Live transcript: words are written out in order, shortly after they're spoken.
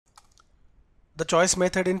the choice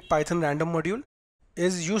method in Python random module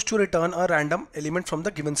is used to return a random element from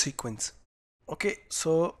the given sequence. Okay,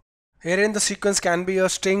 so herein the sequence can be a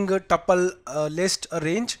string, a tuple, a list, a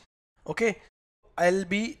range. Okay, I'll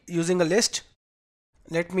be using a list.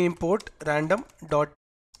 Let me import random dot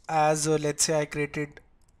as let's say I created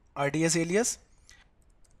RDS alias.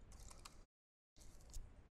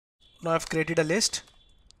 Now I've created a list.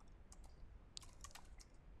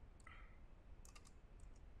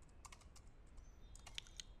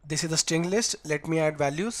 This is the string list. Let me add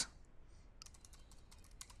values.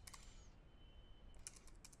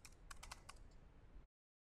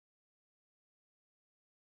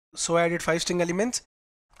 So I added 5 string elements.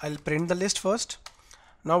 I'll print the list first.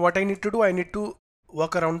 Now what I need to do, I need to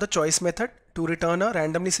work around the choice method to return a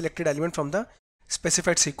randomly selected element from the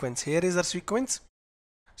specified sequence. Here is our sequence.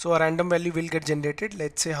 So a random value will get generated.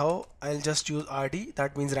 Let's say how. I'll just use RD,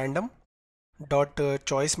 that means random dot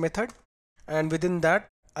choice method, and within that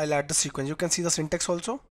I'll add the sequence. You can see the syntax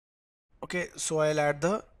also. Okay, so I'll add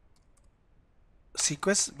the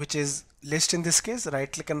sequence, which is list in this case. Right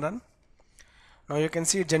click and run. Now you can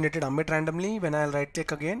see it generated Amit randomly. When I'll right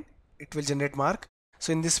click again, it will generate Mark.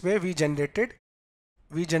 So in this way we generated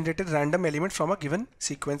random element from a given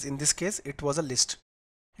sequence. In this case it was a list.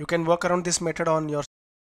 You can work around this method on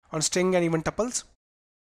string and even tuples.